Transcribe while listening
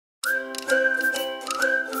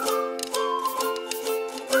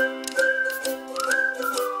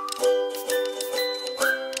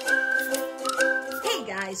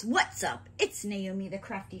What's up? It's Naomi the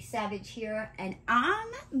Crafty Savage here, and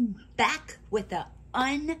I'm back with an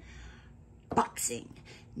unboxing.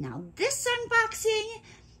 Now, this unboxing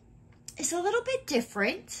is a little bit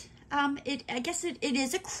different. I guess it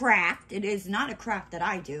is a craft. It is not a craft that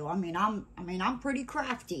I do. I'm pretty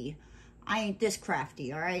crafty. I ain't this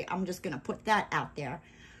crafty, all right? I'm just gonna put that out there.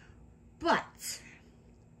 But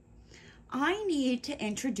I need to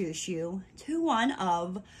introduce you to one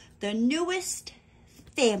of the newest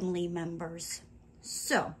family members.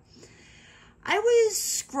 So, I was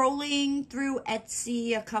scrolling through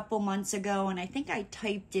Etsy a couple months ago, and I think I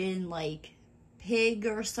typed in like pig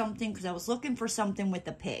or something because I was looking for something with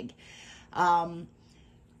a pig. My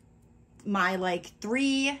like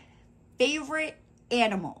 3 favorite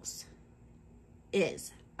animals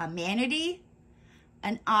is a manatee,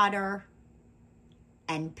 an otter,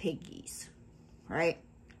 and piggies, right?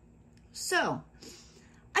 So,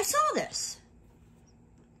 I saw this.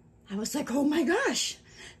 I was like, oh my gosh,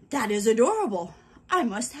 that is adorable. I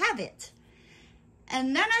must have it.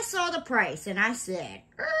 And then I saw the price and I said,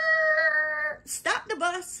 stop the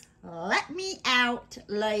bus, let me out.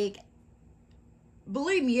 Like,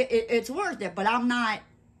 believe me, it's worth it, but I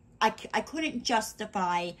couldn't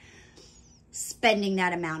justify spending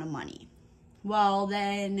that amount of money. Well,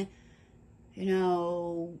 then, you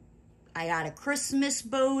know, I got a Christmas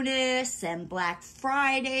bonus and Black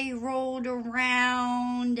Friday rolled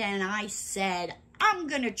around, and I said, I'm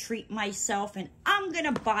going to treat myself and I'm going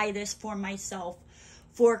to buy this for myself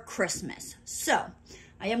for Christmas. So,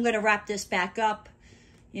 I am going to wrap this back up,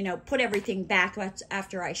 you know, put everything back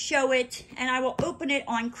after I show it, and I will open it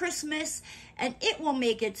on Christmas, and it will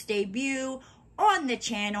make its debut on the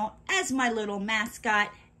channel as my little mascot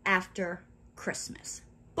after Christmas.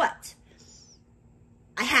 But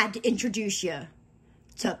I had to introduce you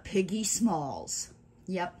to Piggy Smalls.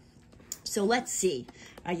 Yep. So let's see.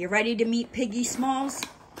 Are you ready to meet Piggy Smalls?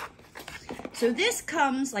 So this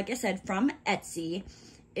comes, like I said, from Etsy.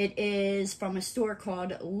 It is from a store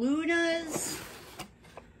called Luna's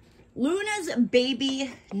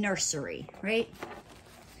Baby Nursery, right?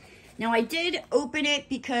 Now I did open it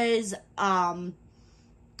because I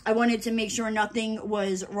wanted to make sure nothing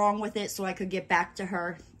was wrong with it so I could get back to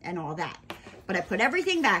her and all that. But I put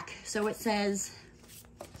everything back. So it says,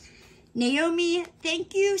 Naomi,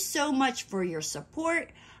 thank you so much for your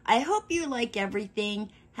support. I hope you like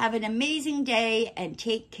everything. Have an amazing day and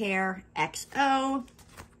take care. XO.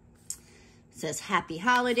 It says happy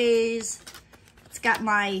holidays. It's got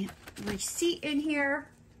my receipt in here.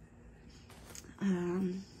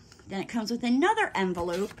 Then it comes with another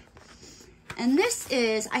envelope. And this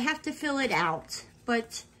is, I have to fill it out,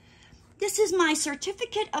 but this is my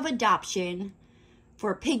certificate of adoption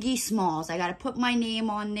for Piggy Smalls. I got to put my name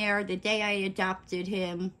on there the day I adopted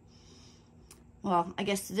him. Well, I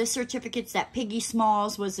guess this certificate's that Piggy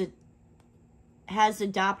Smalls has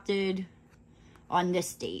adopted on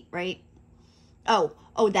this date, right? Oh,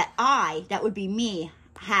 that would be me,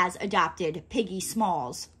 has adopted Piggy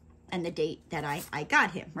Smalls and the date that I got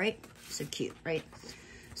him, right? So cute, right?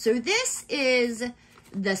 So this is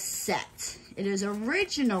the set. It is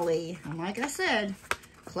originally, and like I said,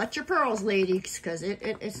 clutch your pearls, ladies, because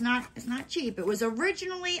it's not cheap. It was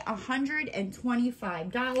originally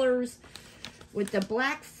 $125. With the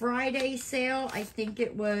Black Friday sale, I think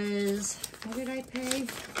it was, what did I pay?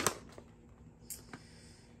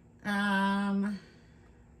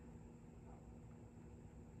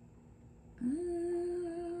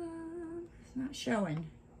 It's not showing.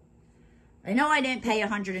 I know I didn't pay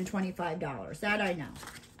 $125. That I know.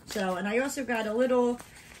 So, and I also got a little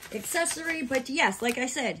accessory, but yes, like I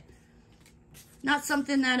said, not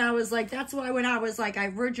something that I was like, that's why when I was like, I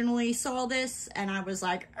originally saw this and I was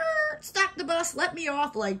like, stop the bus, let me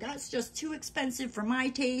off. Like, that's just too expensive for my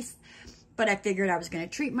taste. But I figured I was going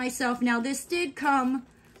to treat myself. Now, this did come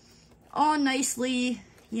all nicely,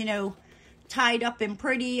 you know, tied up and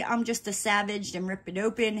pretty. I'm just a savage and rip it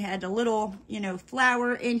open. Had a little, you know,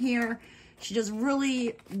 flower in here. She does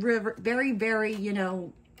really, very, very, you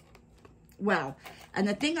know, well. And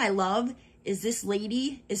the thing I love is this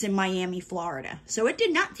lady is in Miami, Florida. So it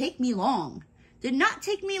did not take me long. Did not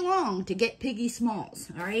take me long to get Piggy Smalls,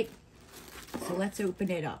 all right? So let's open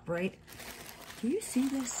it up, right? Do you see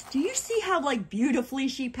this? Do you see how, like, beautifully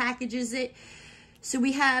she packages it? So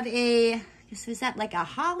we have a, is that like a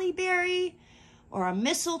holly berry or a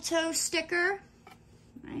mistletoe sticker?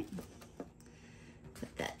 Right.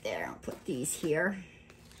 Put that there. I'll put these here.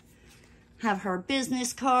 Have her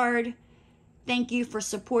business card. Thank you for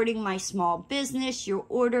supporting my small business. Your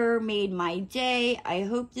order made my day. I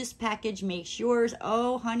hope this package makes yours.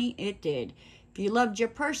 Oh, honey, it did. If you loved your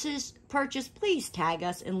purchase, please tag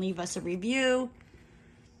us and leave us a review.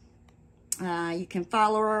 You can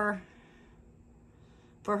follow her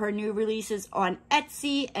for her new releases on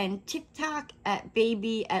Etsy and TikTok at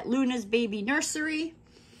Luna's Baby Nursery.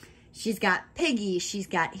 She's got piggies, she's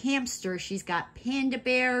got hamsters, she's got panda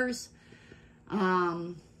bears.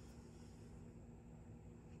 I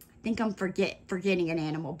think I'm forgetting an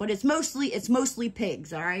animal, but it's mostly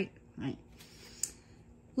pigs, all right?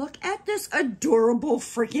 Look at this adorable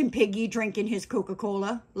freaking piggy drinking his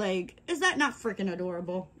Coca-Cola. Like, is that not freaking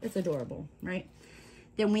adorable? It's adorable, right?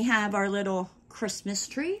 Then we have our little Christmas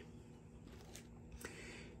tree.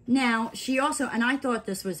 Now, she also, and I thought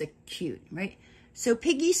this was a cute, right? So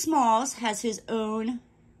Piggy Smalls has his own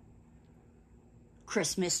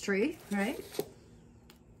Christmas tree, right? So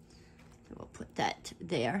we'll put that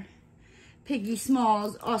there. Piggy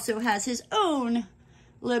Smalls also has his own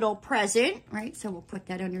little present, right? So we'll put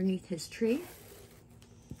that underneath his tree.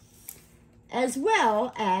 As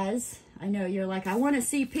well as, I know you're like, I want to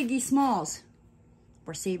see Piggy Smalls.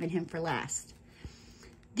 We're saving him for last.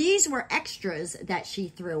 These were extras that she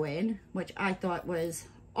threw in, which I thought was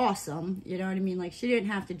awesome. You know what I mean? Like, she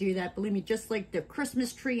didn't have to do that. Believe me, just like the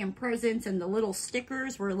Christmas tree and presents and the little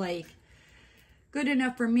stickers were like good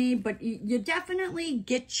enough for me, but you definitely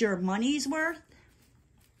get your money's worth.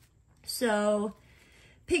 So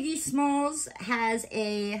Piggy Smalls has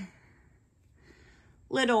a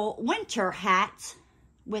little winter hat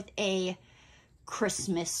with a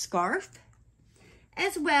Christmas scarf,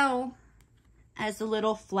 as well as a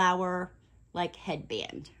little flower like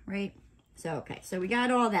headband, right? So, okay, so we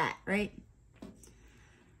got all that, right?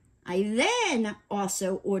 I then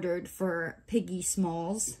also ordered for Piggy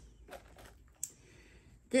Smalls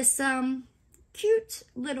this cute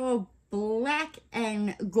little black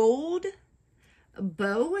and gold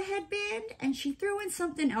bow headband, and she threw in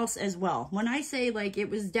something else as well. When I say, like, it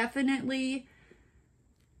was definitely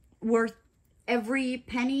worth every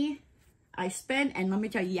penny I spent, and let me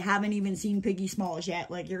tell you, you haven't even seen Piggy Smalls yet.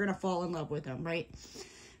 Like, you're gonna fall in love with them, right?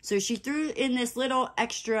 So she threw in this little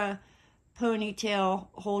extra ponytail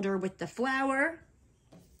holder with the flower.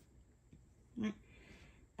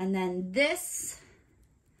 And then this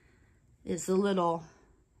is a little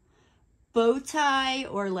bow tie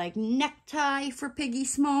or like necktie for Piggy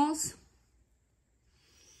Smalls.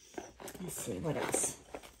 Let's see, what else?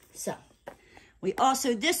 So, we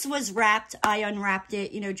also, this was wrapped. I unwrapped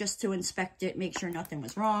it, you know, just to inspect it, make sure nothing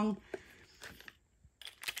was wrong.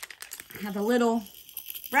 Have a little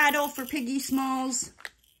rattle for Piggy Smalls.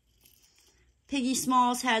 Piggy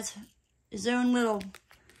Smalls has his own little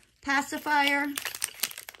pacifier,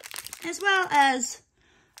 as well as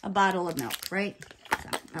a bottle of milk, right? So,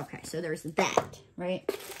 okay, so there's that, right?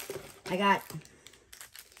 I got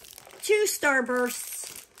 2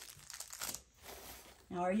 Starbursts.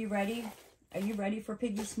 Now, are you ready? Are you ready for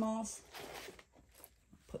Piggy Smalls?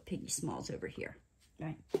 Put Piggy Smalls over here,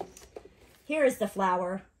 right? Here is the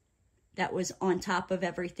flower that was on top of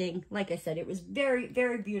everything. Like I said, it was very,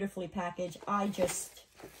 very beautifully packaged. I just,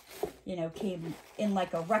 you know, came in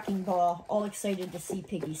like a wrecking ball, all excited to see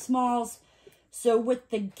Piggy Smalls. So with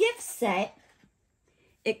the gift set,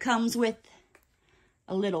 it comes with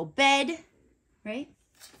a little bed, right?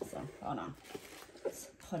 So, hold on. Let's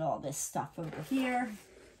put all this stuff over here.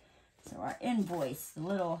 So our invoice, the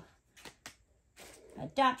little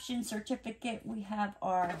adoption certificate, we have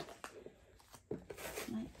our,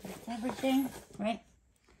 that's everything, right?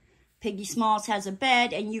 Piggy Smalls has a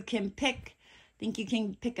bed, and you can pick, I think you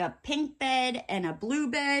can pick a pink bed and a blue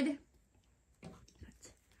bed.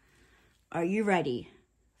 Are you ready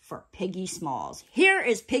for Piggy Smalls? Here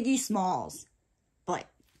is Piggy Smalls. But,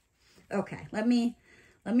 okay, let me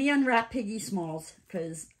unwrap Piggy Smalls,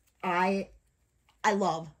 because I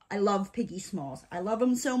love Piggy Smalls. I love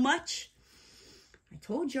them so much. I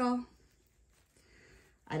told y'all.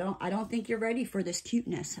 I don't think you're ready for this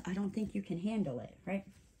cuteness. I don't think you can handle it, right?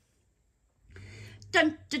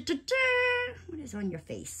 Dun, dun, dun, dun. What is on your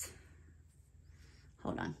face?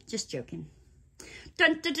 Hold on, just joking.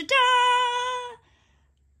 Dun, dun, dun, dun.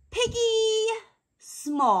 Piggy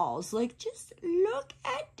Smalls. Like, just look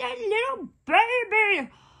at that little baby.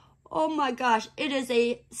 Oh my gosh, it is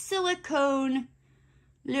a silicone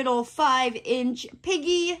little 5-inch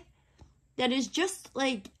piggy that is just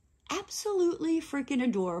like absolutely freaking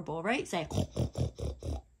adorable, right? Say,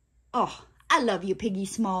 oh, I love you, Piggy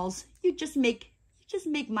Smalls. You just make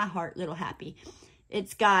my heart little happy.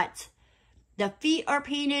 It's got, the feet are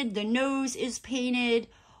painted, the nose is painted,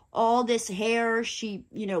 all this hair, she,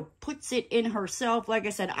 you know, puts it in herself. Like I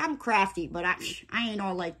said, I'm crafty, but I ain't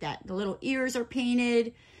all like that. The little ears are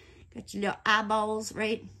painted, got your little eyeballs,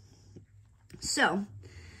 right? So,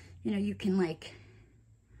 you know, you can like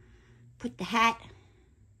put the hat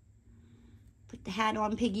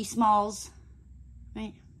on Piggy Smalls,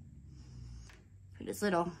 right? Put his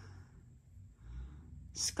little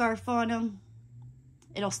scarf on him.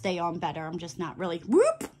 It'll stay on better. I'm just not really,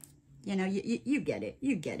 whoop! You know, you get it.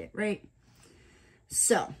 You get it, right?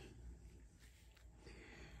 So,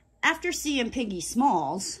 after seeing Piggy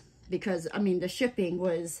Smalls, because, I mean, the shipping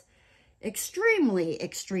was extremely,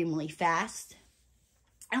 extremely fast.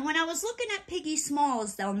 And when I was looking at Piggy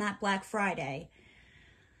Smalls on that Black Friday,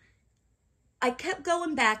 I kept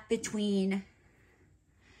going back between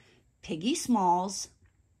Piggy Smalls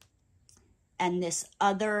and this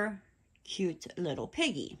other cute little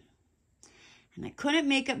piggy. And I couldn't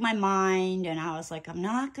make up my mind, and I was like, I'm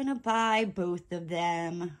not going to buy both of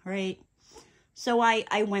them, right? So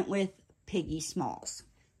I went with Piggy Smalls.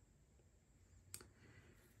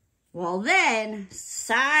 Well, then,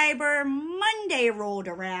 Cyber Monday rolled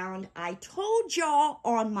around. I told y'all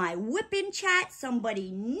on my whipping chat somebody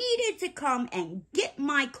needed to come and get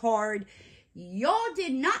my card. Y'all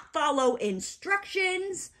did not follow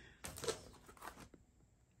instructions.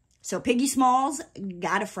 So Piggy Smalls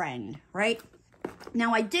got a friend, right?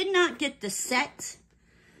 Now, I did not get the set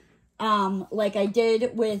like I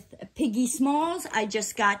did with Piggy Smalls. I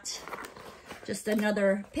just got just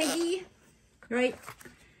another piggy, right?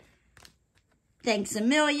 Thanks a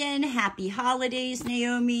million. Happy holidays,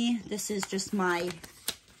 Naomi. This is just my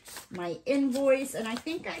invoice, and I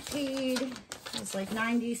think I paid, it was like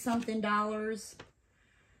 $90-something. It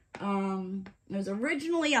was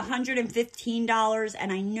originally $115,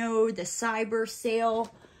 and I know the cyber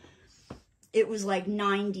sale, it was like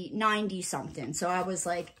 90 something. So I was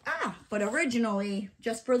like, but originally,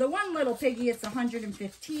 just for the one little piggy, it's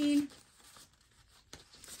 $115.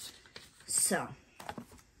 So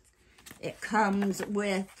it comes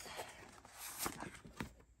with,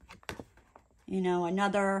 you know,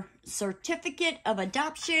 another certificate of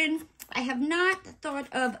adoption. I have not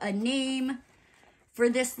thought of a name for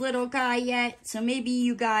this little guy yet, so maybe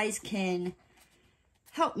you guys can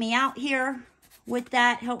help me out here with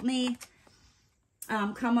that. Help me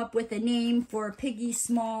come up with a name for Piggy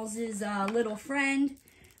Smalls' little friend.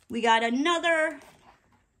 We got another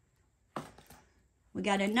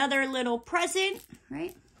little present,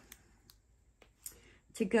 right,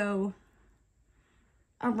 to go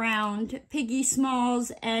around Piggy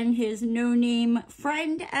Smalls and his no-name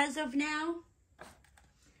friend as of now.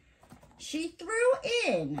 She threw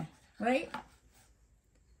in, right,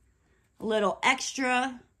 a little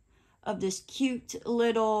extra of this cute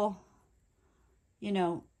little, you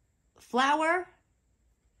know, flower.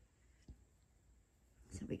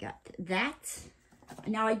 So we got that.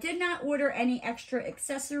 Now, I did not order any extra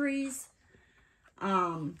accessories.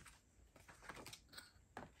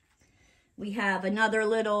 We have another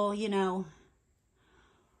little, you know,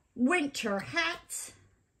 winter hat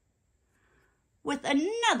with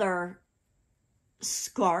another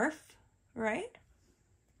scarf, right?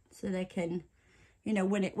 So they can, you know,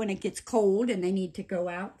 when it gets cold and they need to go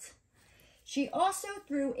out. She also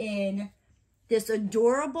threw in this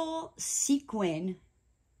adorable sequin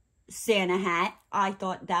Santa hat. I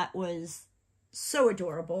thought that was so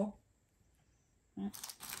adorable.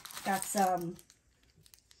 Got some,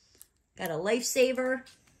 got a lifesaver.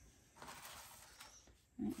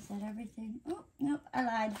 Is that everything? Oh, nope, I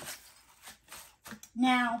lied.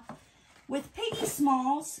 Now, with Piggy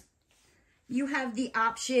Smalls, you have the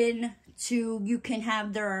option to, you can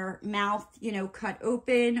have their mouth, you know, cut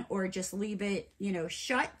open or just leave it, you know,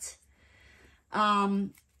 shut.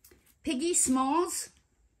 Piggy Smalls,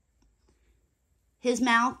 his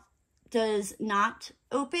mouth does not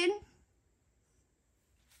open.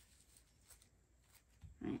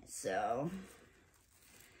 All right, so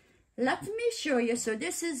let me show you. So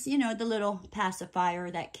this is, you know, the little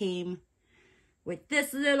pacifier that came with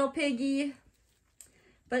this little piggy.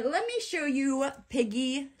 But let me show you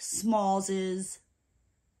Piggy Smalls'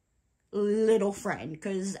 little friend.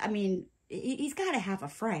 Because, I mean, he's got to have a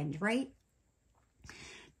friend, right?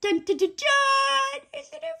 Dun, dun, dun, dun!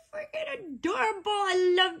 Isn't it freaking adorable? I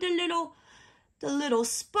love the little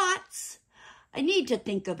spots. I need to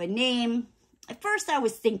think of a name. At first, I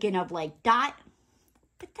was thinking of, like, Dot.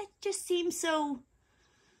 But that just seems so,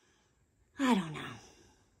 I don't know.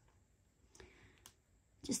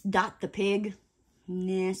 Just Dot the pig.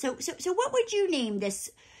 Nah. So what would you name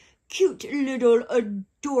this cute little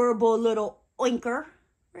adorable little oinker?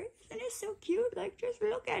 Right? Isn't it so cute? Like, just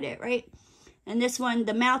look at it, right? And this one,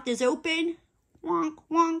 the mouth is open. Wonk,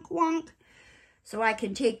 wonk, wonk. So I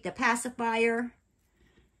can take the pacifier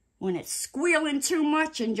when it's squealing too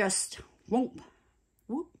much and just whoop,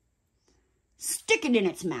 whoop. stick it in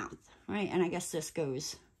its mouth, right? And I guess this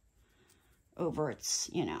goes over its,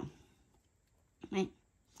 you know, right?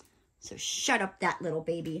 So shut up that little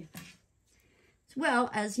baby. As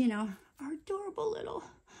well as, you know, our adorable little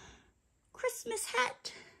Christmas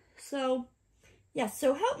hat. So, yeah,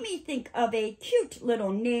 so help me think of a cute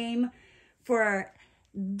little name for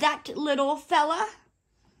that little fella.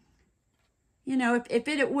 You know, if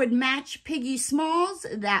it would match Piggy Smalls,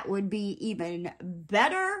 that would be even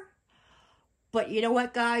better. But you know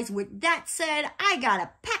what, guys? With that said, I gotta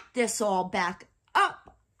pack this all back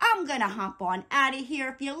up. I'm gonna hop on out of here.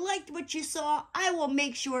 If you liked what you saw, I will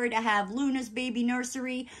make sure to have Luna's Baby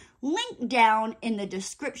Nursery linked down in the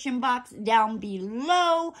description box down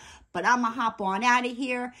below. But I'm gonna hop on out of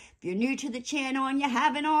here. If you're new to the channel and you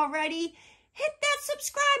haven't already, hit that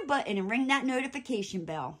subscribe button and ring that notification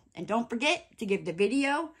bell. And don't forget to give the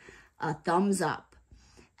video a thumbs up.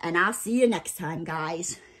 And I'll see you next time,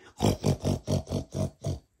 guys. Mwah!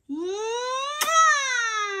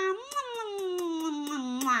 Mwah!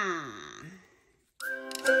 Mwah!